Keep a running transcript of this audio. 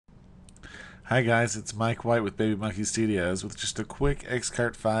Hi guys, it's Mike White with Baby Monkey Studios with just a quick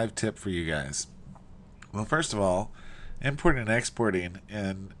Xcart 5 tip for you guys. Well, first of all, importing and exporting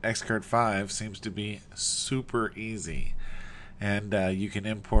in Xcart 5 seems to be super easy. And you can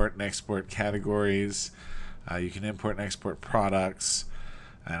import and export categories, you can import and export products,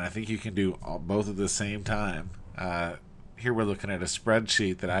 and I think you can do both at the same time. Here we're looking at a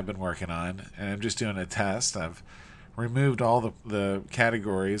spreadsheet that I've been working on, and I'm just doing a test. I've removed all the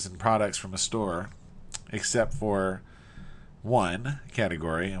categories and products from a store except for one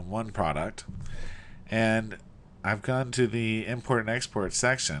category and one product. And I've gone to the import and export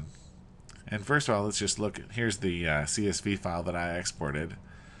section. And first of all, let's just look. Here's the CSV file that I exported.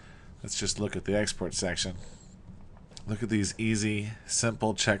 Let's just look at the export section. Look at these easy,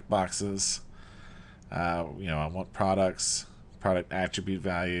 simple checkboxes. I want products, product attribute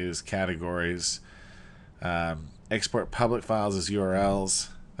values, categories. Export public files as URLs.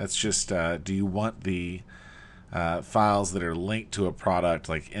 That's just, do you want the files that are linked to a product,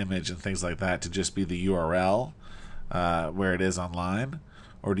 like image and things like that, to just be the URL where it is online?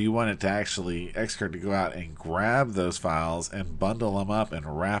 Or do you want it to actually, Xcart to go out and grab those files and bundle them up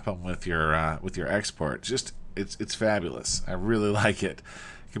and wrap them with your export? Just, it's fabulous. I really like it.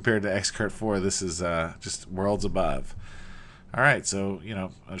 Compared to Xcart 4, this is just worlds above. All right, so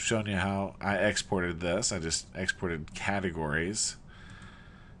I've shown you how I exported this. I just exported categories,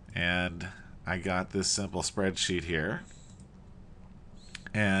 and I got this simple spreadsheet here.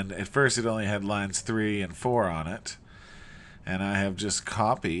 And at first, it only had lines 3 and 4 on it, and I have just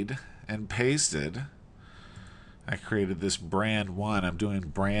copied and pasted. I created this brand 1. I'm doing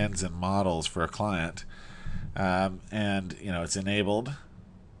brands and models for a client, and it's enabled.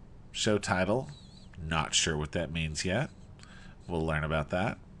 Show title. Not sure what that means yet. We'll learn about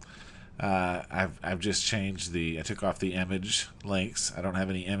that. I've just changed I took off the image links. I don't have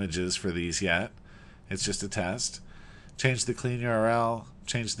any images for these yet. It's just a test. Change the clean URL,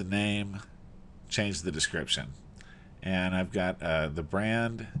 change the name, change the description. And I've got the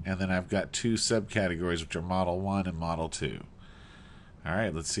brand, and then I've got 2 subcategories, which are Model 1 and Model 2. All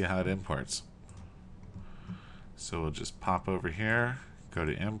right, let's see how it imports. So we'll just pop over here, go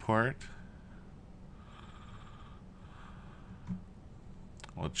to import.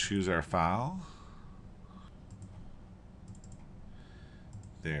 We'll choose our file.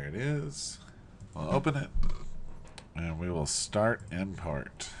 There it is. We'll open it, and we will start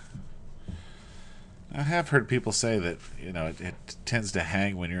import. I have heard people say that it tends to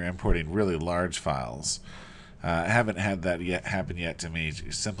hang when you're importing really large files. I haven't had that happen yet to me,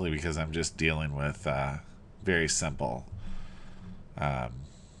 simply because I'm just dealing with very simple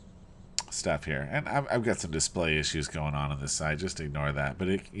stuff here, and I've got some display issues going on this side. Just ignore that.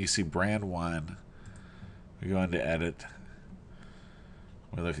 But you see brand 1. We go into edit.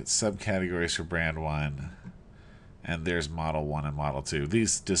 We look at subcategories for brand 1, and there's Model 1 and Model 2.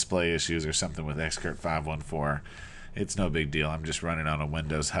 These display issues are something with Xcart 514. It's no big deal. I'm just running on a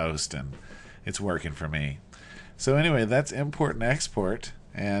Windows host, and it's working for me. So anyway, that's import and export,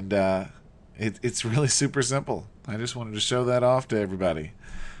 and it's really super simple. I just wanted to show that off to everybody.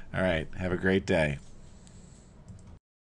 All right, have a great day.